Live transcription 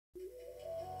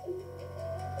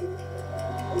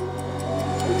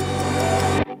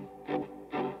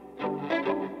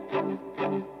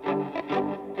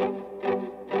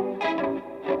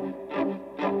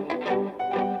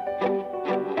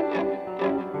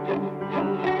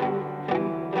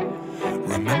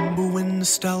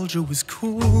nostalgia was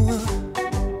cool.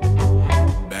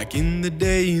 Back in the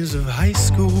days of high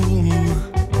school.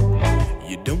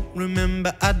 You don't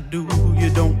remember, I do.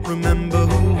 You don't remember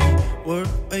who we were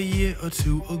a year or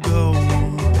two ago.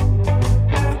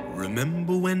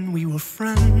 Remember when we were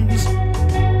friends?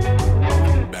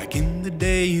 Back in the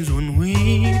days when we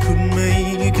could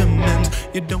make amends.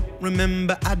 You don't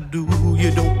remember, I do. You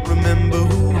don't remember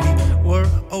who we were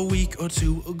a week or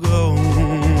two ago.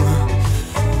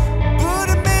 But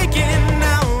I'm making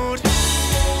out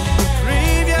the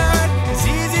graveyard is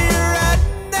easier at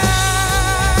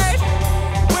night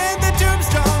when the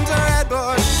tombstones are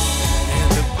headboards and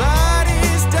the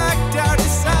bodies tucked out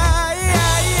aside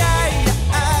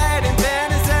and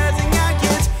fantasizing our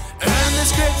kids and the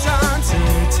scripts on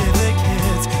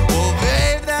certificates. Oh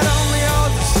babe, that only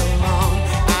holds us so long.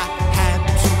 I had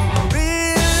to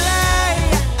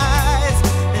realize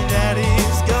that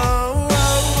he's gone.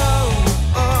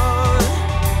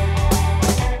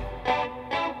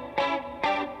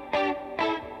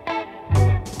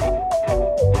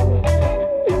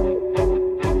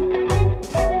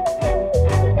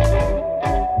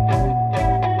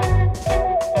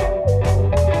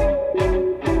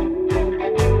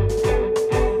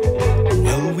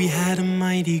 Well, we had a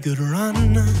mighty good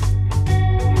run.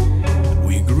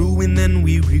 We grew and then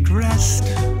we regressed.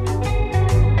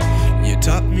 You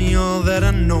taught me all that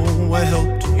I know. I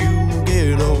helped you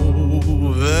get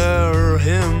over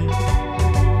him.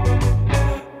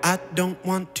 I don't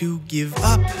want to give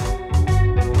up.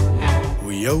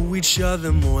 We owe each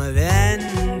other more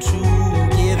than to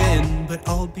give in, but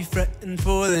I'll be fretting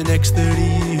for the next 30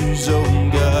 years. Oh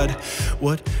God,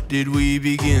 what did we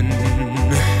begin?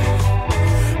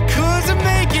 'Cause I'm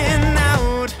making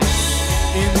out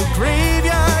in the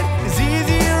graveyard is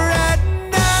easier at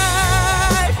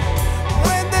night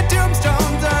when the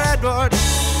tombstones are headboards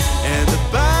and the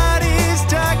bodies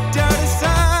tucked out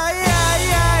aside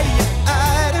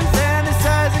and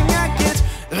fantasizing our kids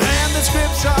and the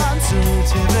scripts on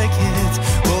certificates.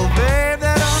 Well, babe,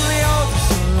 that only holds us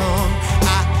so long.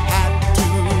 I had to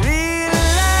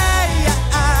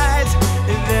realize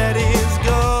that he's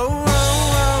gone.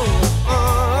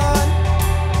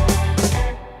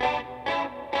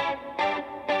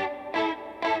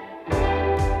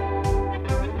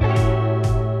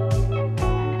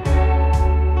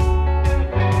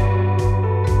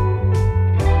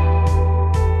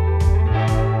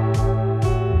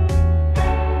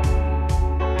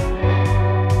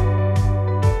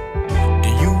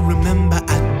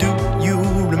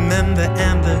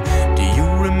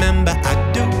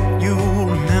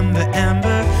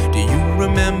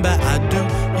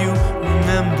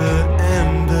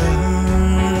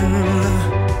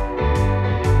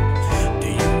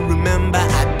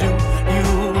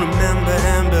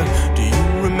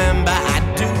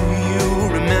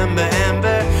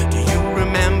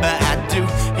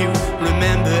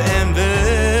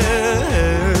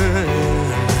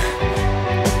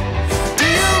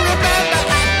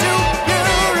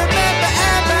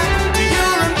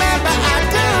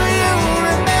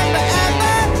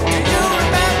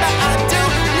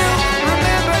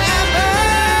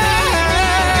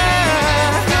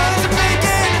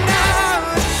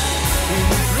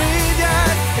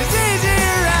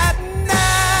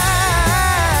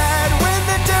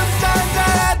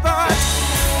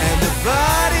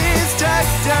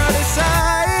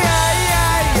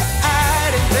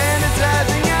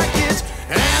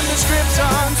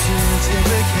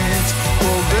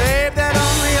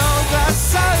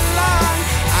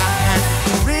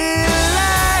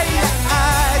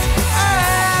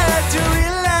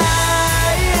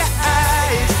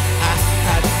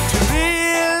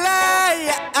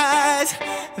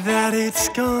 That it's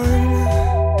gone.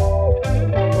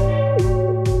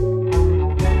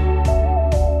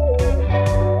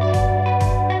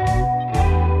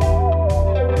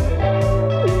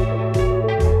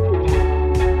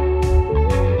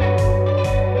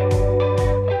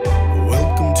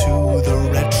 Welcome to the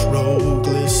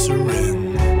Retroglycerin.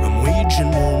 I'm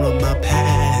waging war on my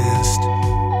past.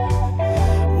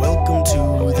 Welcome to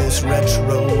this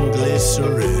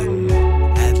Retroglycerin.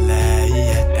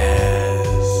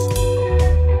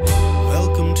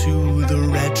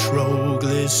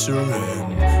 Retroglycerin.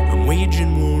 I'm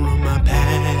waging war on my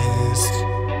past.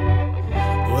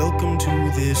 Welcome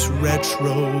to this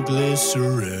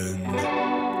Retroglycerin.